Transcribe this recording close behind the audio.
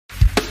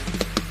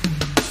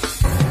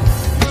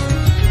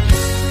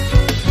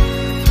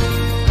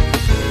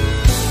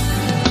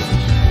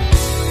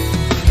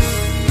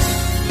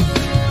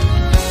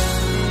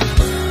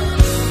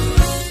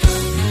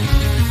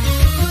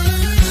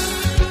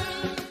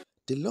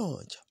the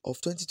launch of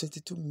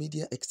 2022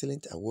 Media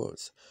Excellence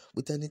Awards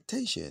with an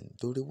intention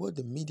to reward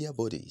the media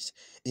bodies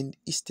in the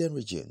Eastern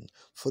region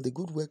for the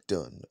good work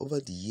done over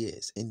the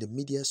years in the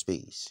media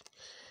space.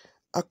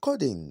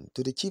 According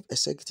to the Chief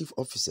Executive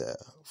Officer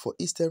for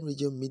Eastern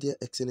Region Media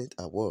Excellence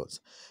Awards,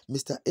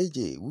 Mr.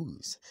 AJ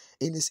Willz,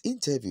 in his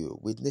interview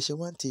with Nation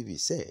One TV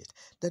said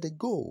that the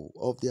goal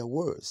of the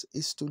awards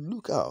is to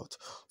look out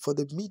for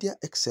the media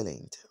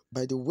excellent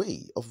by the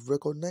way of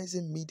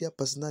recognizing media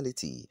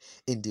personality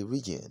in the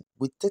region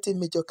with 30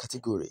 major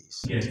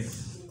categories.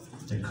 Gets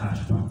the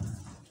cash back.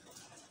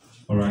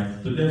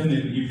 Alright, so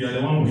definitely if you are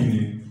the one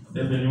winning,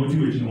 definitely what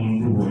you waiting on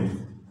Blue Boy.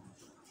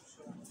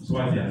 So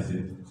what I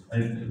said.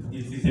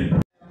 It's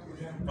a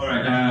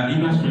alright,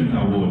 Inner Strength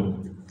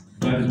Award.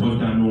 That is what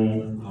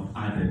Dano have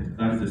added.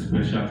 That is a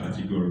special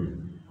category.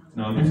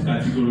 Now this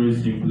category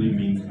simply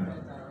means that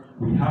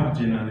we have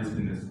journalists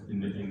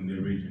in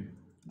the region.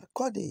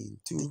 According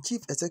to the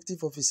Chief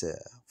Executive Officer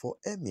for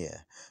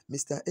ERMEA,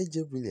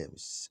 Mr.AJ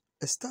Willz,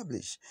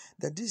 established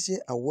that this year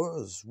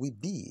awards will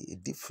be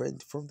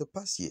different from the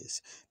past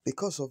years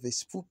because of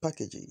its full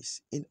packages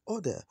in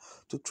order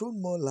to throw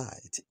more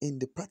light in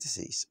the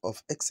practices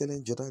of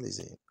excellent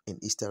journalism in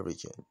Eastern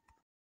region.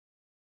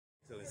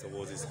 Excellence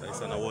Awards is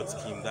an award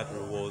scheme that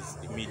rewards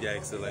media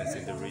excellence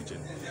in the region.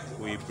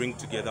 We bring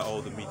together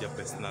all the media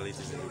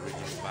personalities in the region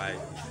by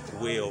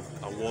way of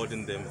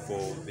awarding them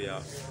for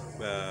their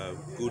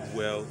good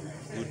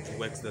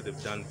works that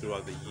they've done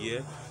throughout the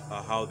year,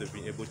 how they've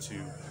been able to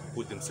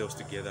put themselves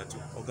together to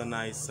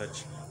organize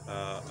such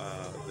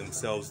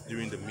themselves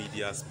during the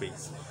media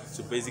space.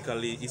 So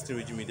basically, Eastern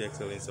Region Media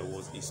Excellence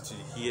Awards is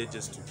here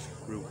just to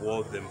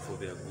reward them for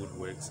their good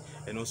works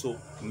and also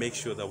make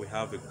sure that we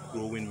have a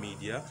growing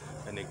media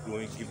and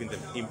giving them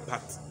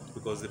impact,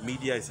 because the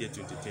media is here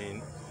to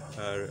entertain,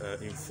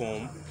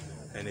 inform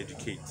and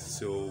educate.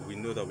 So we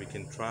know that we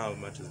can try our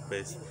much as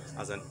best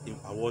as an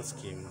award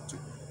scheme to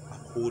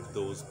uphold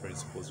those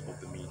principles of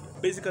the media.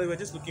 Basically, we're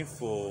just looking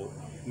for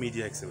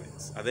media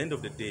excellence. At the end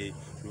of the day,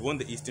 we want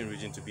the Eastern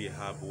region to be a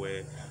hub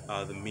where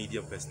the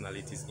media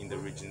personalities in the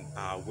region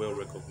are well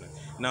recognized.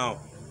 Now,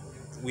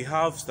 we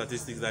have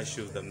statistics that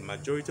shows that the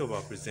majority of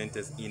our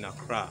presenters in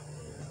Accra,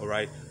 all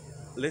right,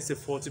 let's say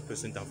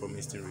 40% are from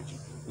Eastern region.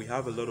 We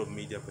have a lot of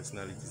media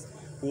personalities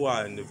who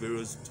are in the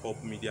various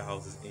top media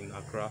houses in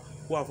Accra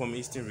who are from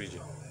Eastern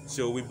region.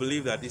 So we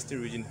believe that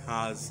Eastern region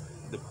has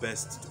the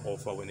best to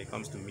offer when it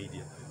comes to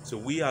media. So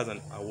we as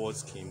an award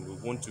scheme, we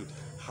want to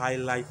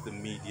highlight the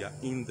media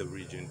in the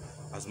region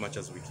as much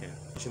as we can.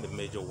 Mention the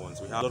major ones.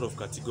 We have a lot of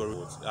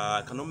categories.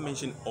 I cannot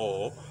mention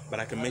all, but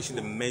I can mention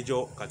the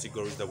major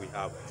categories that we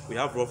have. We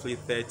have roughly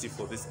 30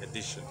 for this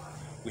edition.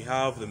 We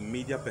have the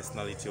Media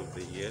Personality of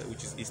the Year,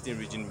 which is Eastern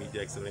Region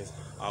Media Excellence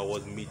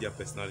Award Media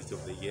Personality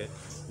of the Year.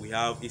 We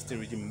have Eastern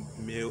Region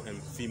Male and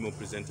Female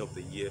Presenter of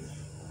the Year,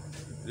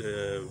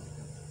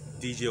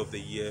 DJ of the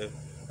Year.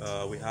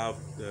 We have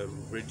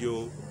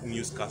Radio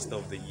Newscaster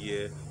of the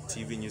Year,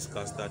 TV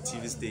Newscaster,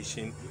 TV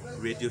Station,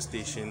 Radio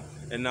Station,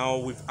 and now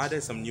we've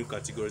added some new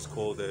categories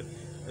called the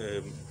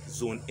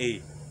Zone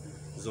A,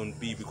 Zone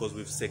B, because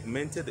we've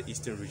segmented the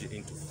Eastern region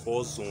into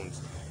 4 zones.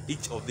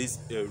 Each of these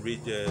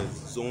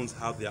zones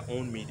have their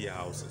own media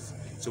houses.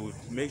 So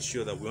we've made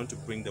sure that we want to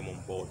bring them on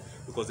board,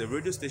 because the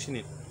radio station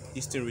in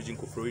Eastern region,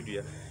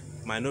 Koforidua,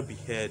 might not be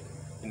heard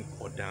in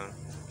Odan.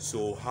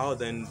 So how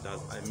then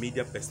does a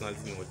media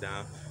personality in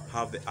Odan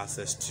have the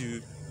access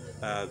to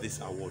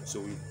this award? So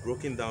we've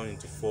broken down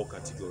into 4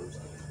 categories,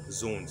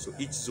 zones. So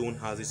each zone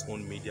has its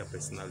own media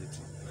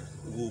personality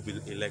who will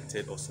be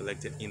elected or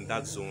selected in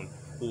that zone,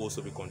 who will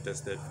also be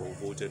contested for,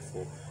 voted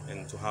for,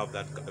 and to have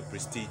that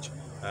prestige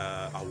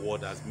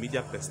award as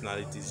media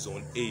personality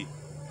zone A,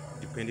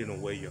 depending on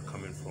where you're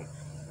coming from.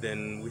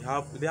 Then we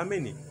have, there are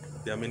many.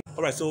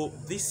 All right, so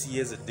this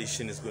year's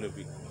edition is going to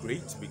be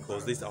great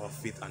because this is our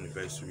 5th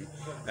anniversary.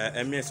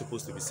 ERMEA is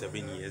supposed to be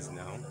 7 years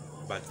now,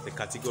 but the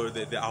category,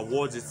 the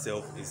awards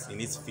itself is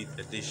in its 5th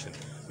edition.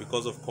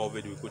 Because of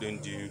COVID, we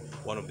couldn't do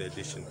one of the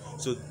editions.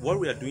 So what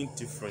we are doing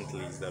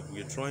differently is that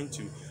we are trying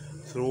to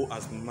throw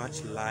as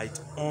much light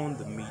on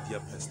the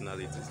media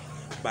personalities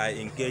by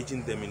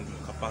engaging them in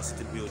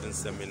capacity building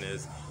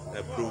seminars,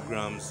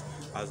 programs,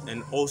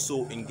 and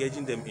also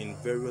engaging them in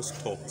various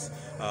talks,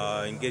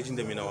 engaging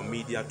them in our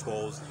media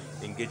tours,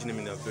 engaging them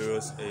in our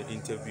various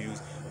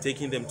interviews,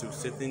 taking them to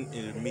certain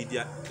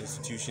media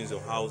institutions or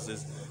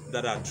houses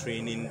that are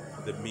training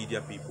the media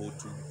people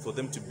for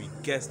them to be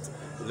guest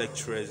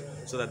lecturers,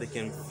 so that they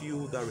can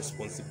feel that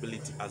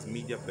responsibility as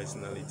media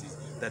personalities,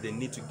 that they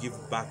need to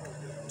give back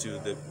to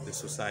the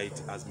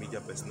society as media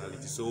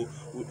personalities. So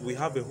we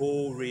have a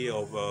whole array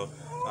of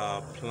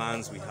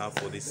plans we have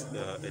for this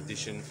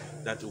edition,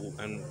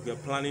 and we are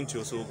planning to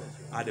also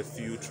add a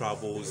few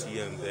travels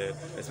here and there,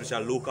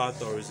 especially local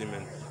tourism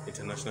and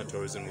international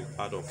tourism is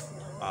part of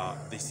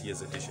this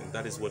year's edition.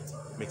 That is what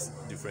makes it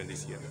different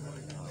this year.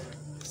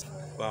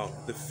 Wow,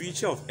 the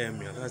future of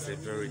ERMEA, that's a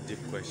very deep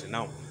question.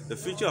 Now, the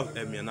future of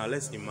ERMEA, now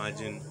let's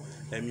imagine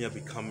ERMEA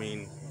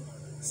becoming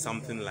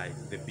something like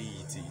the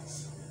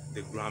BETs.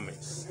 the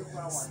Grammys,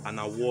 an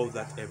award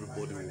that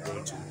everybody will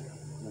want to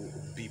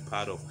be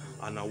part of,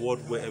 an award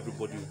where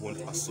everybody will want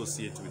to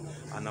associate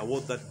with, an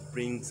award that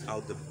brings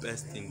out the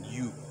best in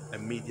you, a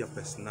media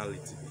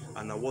personality,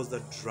 an award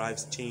that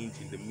drives change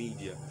in the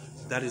media.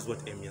 That is what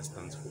ERMEA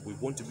stands for. We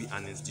want to be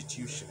an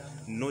institution,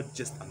 not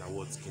just an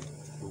award scheme.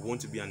 We want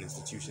to be an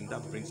institution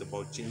that brings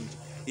about change,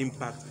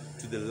 impact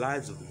to the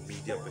lives of the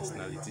media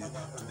personalities,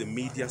 to the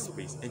media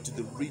space, and to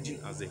the region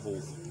as a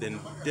whole. Then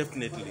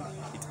definitely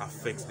it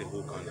affects the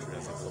whole country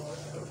as a whole.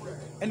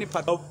 Any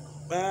part of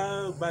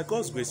by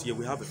God's grace, here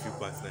we have a few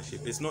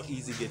partnerships. It's not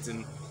easy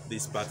getting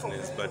these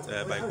partners, but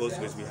by God's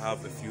grace, we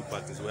have a few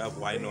partners. We have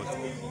Why Not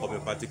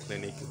Homeopathic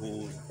Clinic,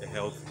 who's a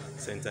health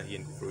center here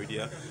in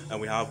Florida, and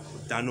we have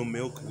Dano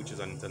Milk, which is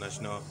an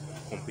international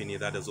company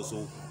that has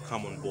also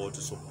come on board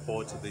to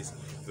support this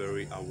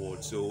very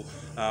award. So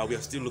we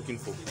are still looking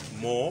for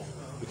more,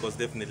 because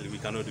definitely we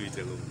cannot do it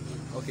alone.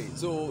 Okay,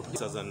 so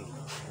as an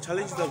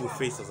challenge that we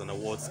face as an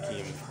award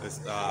scheme is,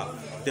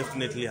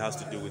 definitely has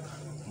to do with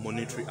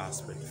monetary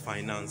aspect,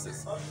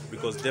 finances,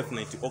 because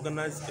definitely to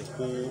organize a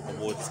whole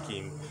award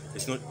scheme,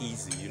 it's not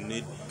easy. You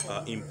need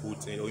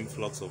input or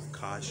influx of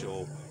cash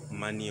or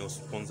money or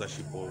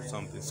sponsorship or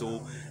something.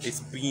 So it's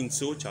been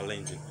so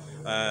challenging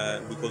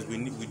because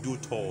we do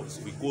tours.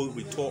 We tour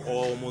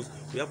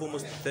we have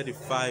almost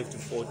 35 to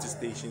 40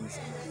 stations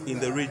in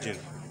the region.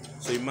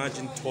 So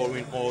imagine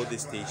touring all the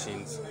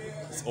stations.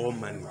 It's all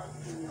money.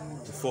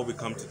 Before we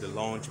come to the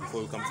launch,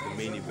 before we come to the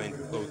main event,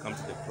 before we come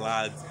to the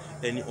flags,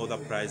 any other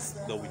price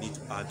that we need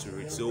to add to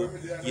it. So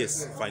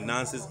yes,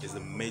 finances is a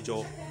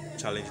major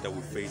challenge that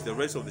we face. The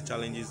rest of the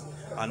challenges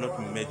are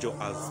not major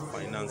as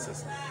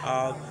finances.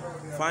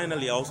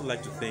 Finally, I also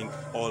like to thank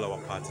all our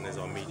partners,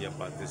 our media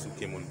partners who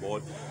came on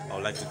board. I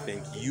would like to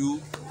thank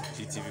you,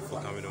 GTV,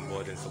 for coming on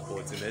board and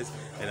supporting us.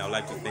 And I would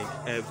like to thank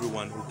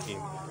everyone who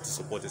came to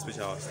support,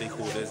 especially our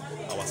stakeholders,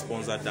 our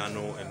sponsor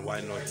Dano, and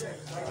Why Not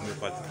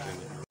Homeopathic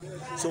Clinic.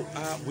 So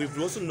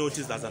we've also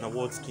noticed as an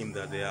award scheme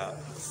that there are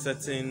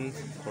certain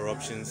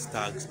corruption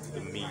tags to the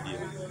media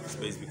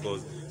space,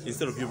 because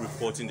instead of you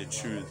reporting the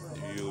truth,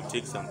 you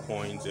take some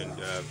points and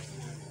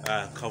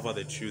cover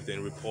the truth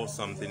and report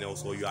something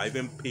else, or you are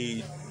even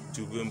paid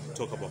to even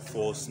talk about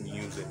false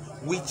news,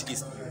 which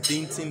is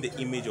denting the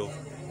image of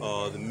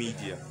the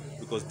media,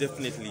 because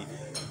definitely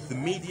the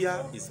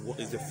media is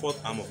the fourth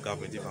arm of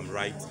government, if I'm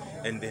right,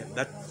 and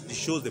that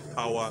shows the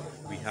power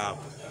we have.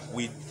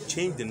 We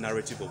change the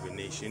narrative of a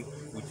nation,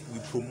 we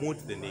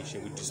promote the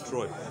nation, we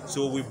destroy.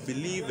 So we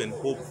believe and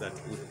hope that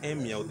with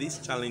ERMEA, these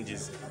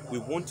challenges, we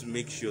want to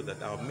make sure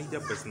that our media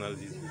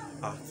personalities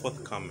are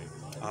forthcoming,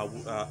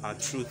 are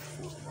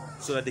truthful,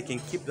 so that they can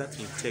keep that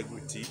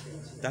integrity,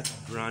 that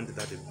brand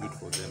that is good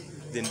for them.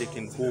 Then they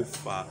can go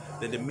far.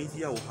 Then the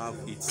media will have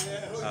its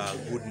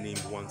good name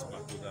once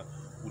particular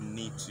will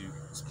need to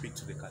speak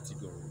to the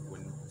category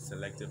when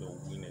selected or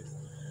winners.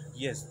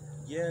 Yes,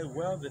 yeah,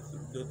 well,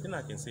 the thing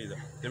I can say is that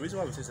the reason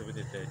why we say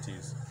 70-30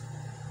 is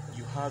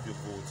you have your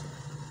vote,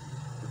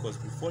 because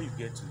before you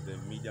get to the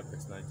media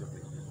personality of the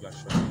year, you are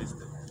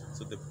shortlisted.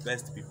 So the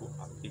best people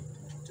are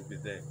picked to be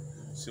there.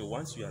 So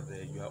once you are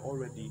there, you are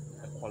already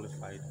a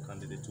qualified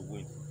candidate to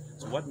win.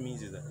 So what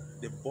means is that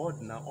the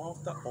board now,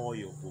 after all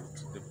your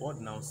votes, the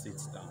board now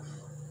sits down.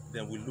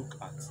 Then we look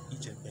at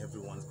each and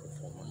everyone's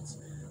performance.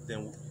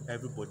 Then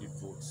everybody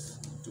votes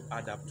to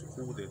add up to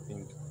who they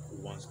think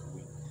wants to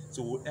win.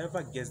 So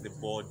whoever gets the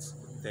board's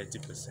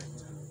 30%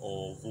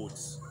 or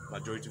votes,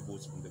 majority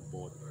votes from the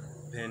board,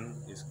 then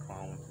is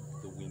crowned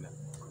the winner.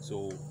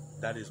 So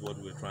that is what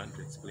we're trying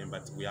to explain.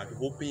 But we are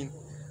hoping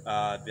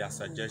their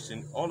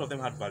suggestion, all of them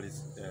had valid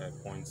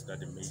points that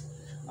they made.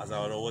 As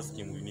our award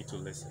scheme, we need to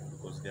listen,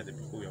 because they are the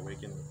people we are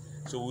working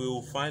with. So we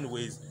will find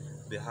ways.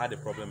 They had a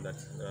problem that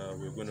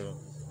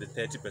the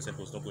 30%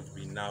 was not going to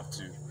be enough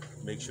to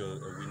make sure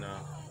a winner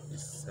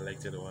is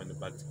selected or whatever,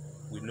 but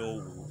we know we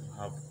will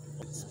have.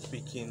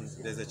 Speaking,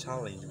 there's a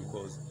challenge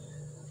because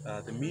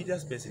the media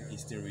space in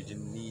Eastern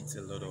region needs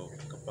a lot of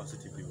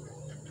capacity building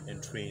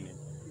and training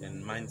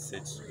and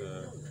mindset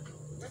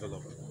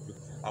development.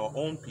 Our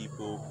own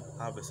people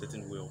have a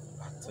certain way of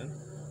acting,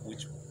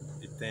 which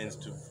it tends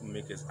to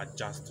make us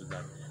adjust to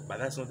that, but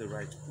that's not the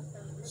right way.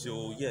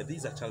 So yeah,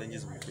 these are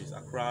challenges we face.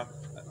 Accra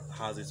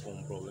has its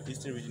own problem.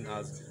 Eastern region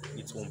has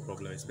its own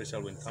problem,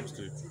 especially when it comes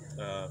to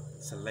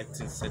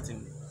selecting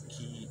certain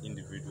key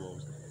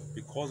individuals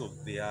because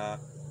of their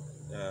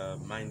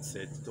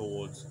mindset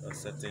towards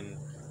certain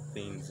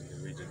things in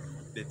the region.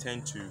 They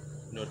tend to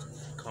not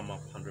come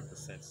up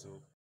 100%.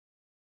 So